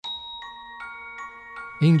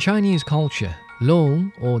In Chinese culture,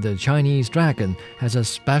 loong, or the Chinese dragon, has a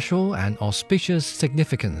special and auspicious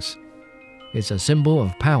significance. It's a symbol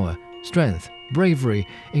of power, strength, bravery,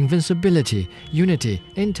 invincibility, unity,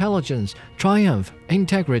 intelligence, triumph,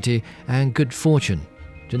 integrity, and good fortune,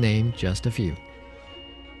 to name just a few.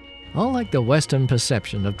 Unlike the Western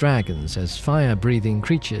perception of dragons as fire-breathing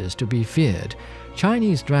creatures to be feared,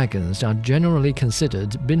 Chinese dragons are generally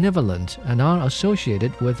considered benevolent and are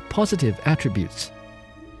associated with positive attributes.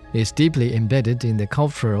 It's deeply embedded in the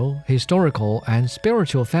cultural, historical, and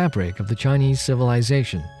spiritual fabric of the Chinese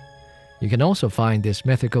civilization. You can also find this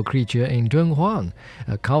mythical creature in Dunhuang,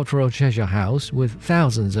 a cultural treasure house with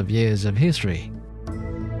thousands of years of history.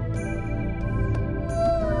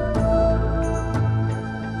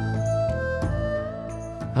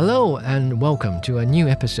 Hello and welcome to a new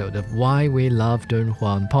episode of Why We Love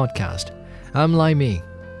Dunhuang podcast. I'm Lai Ming.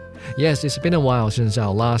 Yes, it's been a while since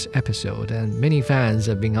our last episode, and many fans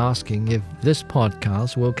have been asking if this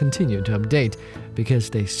podcast will continue to update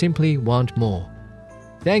because they simply want more.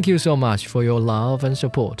 Thank you so much for your love and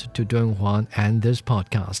support to Dunhuang and this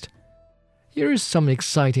podcast. Here is some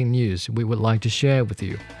exciting news we would like to share with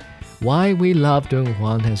you. Why We Love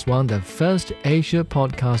Dunhuang has won the first Asia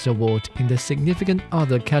Podcast Award in the Significant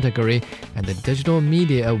Other category and the Digital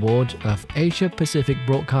Media Award of Asia Pacific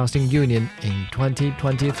Broadcasting Union in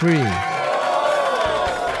 2023.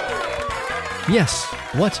 Yes,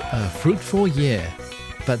 what a fruitful year!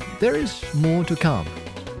 But there is more to come.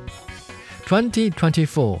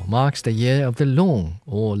 2024 marks the year of the Loong,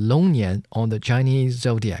 or Longnian on the Chinese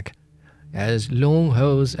zodiac. As Loong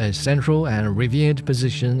holds a central and revered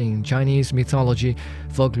position in Chinese mythology,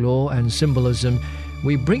 folklore, and symbolism,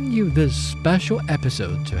 we bring you this special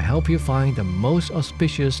episode to help you find the most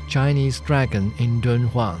auspicious Chinese dragon in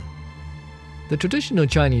Dunhuang. The traditional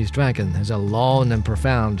Chinese dragon has a long and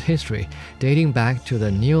profound history, dating back to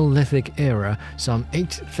the Neolithic era some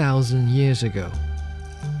 8,000 years ago.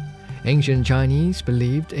 Ancient Chinese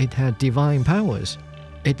believed it had divine powers.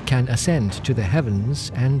 It can ascend to the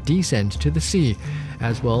heavens and descend to the sea,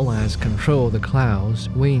 as well as control the clouds,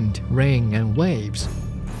 wind, rain, and waves.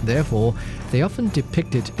 Therefore, they often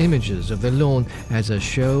depicted images of the Loong as a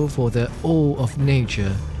show for the awe of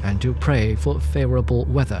nature and to pray for favorable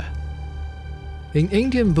weather. In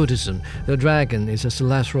Indian Buddhism, the dragon is a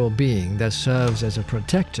celestial being that serves as a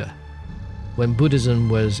protector. When Buddhism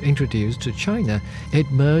was introduced to China, it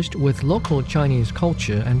merged with local Chinese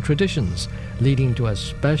culture and traditions, leading to a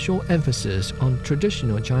special emphasis on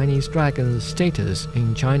traditional Chinese dragon's status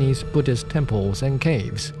in Chinese Buddhist temples and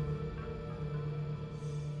caves.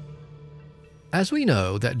 As we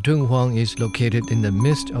know that Dunhuang is located in the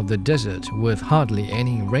midst of the desert with hardly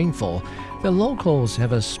any rainfall, the locals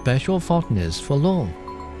have a special fondness for Loong,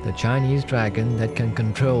 the Chinese dragon that can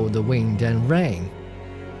control the wind and rain.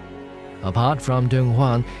 Apart from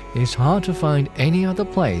Dunhuang, it's hard to find any other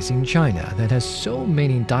place in China that has so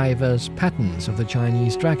many diverse patterns of the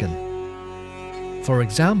Chinese dragon. For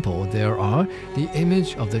example, there are the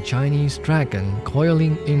image of the Chinese dragon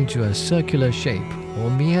coiling into a circular shape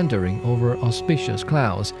or meandering over auspicious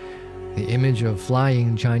clouds, the image of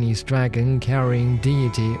flying Chinese dragon carrying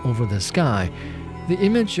deity over the sky, the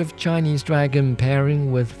image of Chinese dragon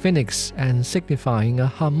pairing with phoenix and signifying a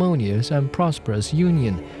harmonious and prosperous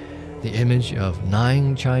union, the image of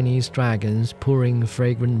 9 Chinese dragons pouring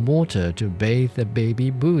fragrant water to bathe the baby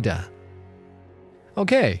Buddha.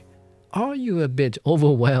 Okay, are you a bit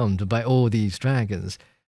overwhelmed by all these dragons?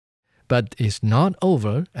 But it's not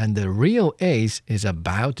over, and the real ace is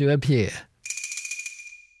about to appear.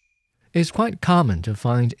 It's quite common to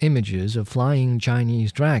find images of flying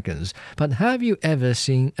Chinese dragons, but have you ever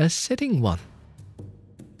seen a sitting one?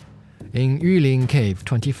 In Yulin Cave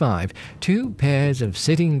 25, 2 pairs of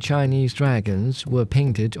sitting Chinese dragons were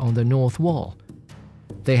painted on the north wall.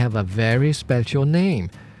 They have a very special name,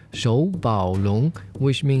 Shou Bao Long,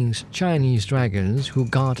 which means Chinese dragons who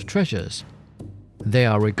guard treasures. They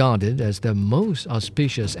are regarded as the most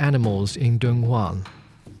auspicious animals in Dunhuang.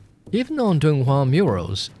 Even on Dunhuang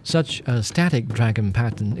murals, such a static dragon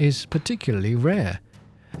pattern is particularly rare.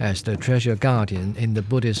 As the treasure guardian in the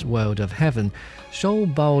Buddhist world of heaven, Shou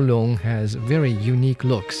Bao Long has very unique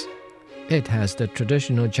looks. It has the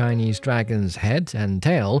traditional Chinese dragon's head and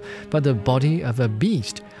tail, but the body of a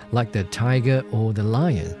beast, like the tiger or the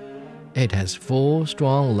lion. It has 4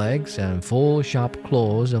 strong legs and 4 sharp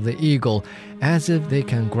claws of the eagle, as if they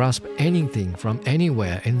can grasp anything from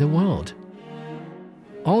anywhere in the world.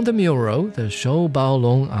 On the mural, the Shou Bao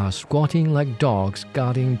Long are squatting like dogs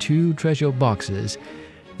guarding 2 treasure boxes.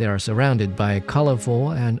 They are surrounded by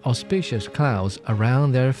colorful and auspicious clouds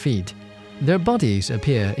around their feet. Their bodies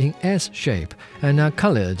appear in S shape and are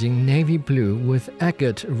colored in navy blue with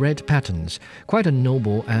agate red patterns, quite a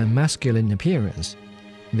noble and masculine appearance.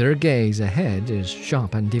 Their gaze ahead is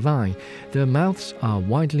sharp and divine. Their mouths are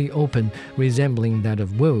widely open, resembling that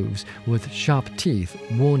of wolves, with sharp teeth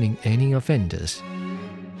warning any offenders.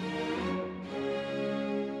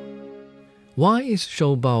 Why is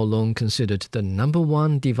Shoubao Loong considered the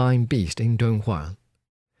 #1 divine beast in Dunhuang?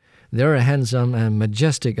 Their handsome and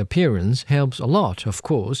majestic appearance helps a lot, of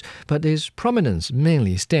course, but its prominence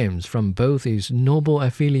mainly stems from both its noble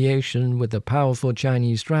affiliation with the powerful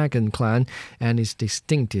Chinese dragon clan and its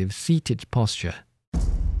distinctive seated posture.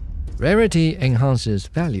 Rarity enhances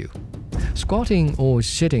value. Squatting or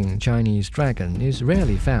sitting Chinese dragon is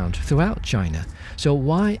rarely found throughout China, so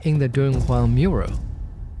why in the Dunhuang mural?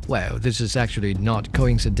 Well, this is actually not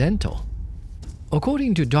coincidental.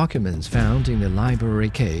 According to documents found in the library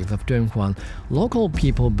cave of Dunhuang, local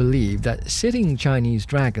people believe that sitting Chinese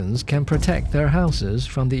dragons can protect their houses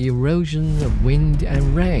from the erosion of wind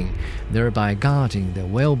and rain, thereby guarding the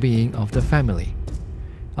well-being of the family.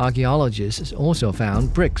 Archaeologists also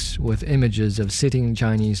found bricks with images of sitting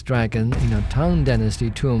Chinese dragon in a Tang Dynasty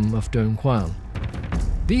tomb of Dunhuang.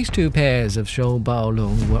 These two pairs of Shoubao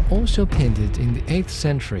Loong were also painted in the 8th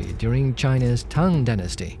century during China's Tang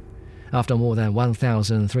Dynasty. After more than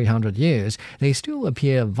 1,300 years, they still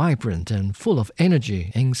appear vibrant and full of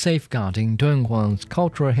energy in safeguarding Dunhuang's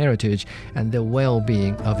cultural heritage and the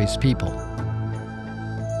well-being of its people.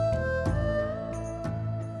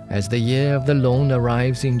 As the year of the Loong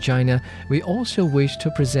arrives in China, we also wish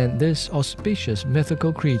to present this auspicious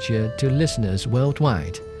mythical creature to listeners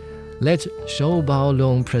worldwide. Let Shoubao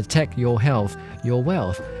Loong protect your health, your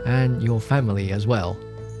wealth, and your family as well.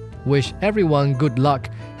 Wish everyone good luck,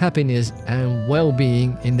 happiness, and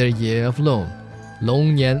well-being in the year of Loong.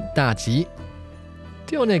 龙年大吉.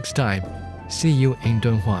 Till next time, see you in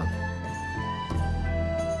Dunhuang.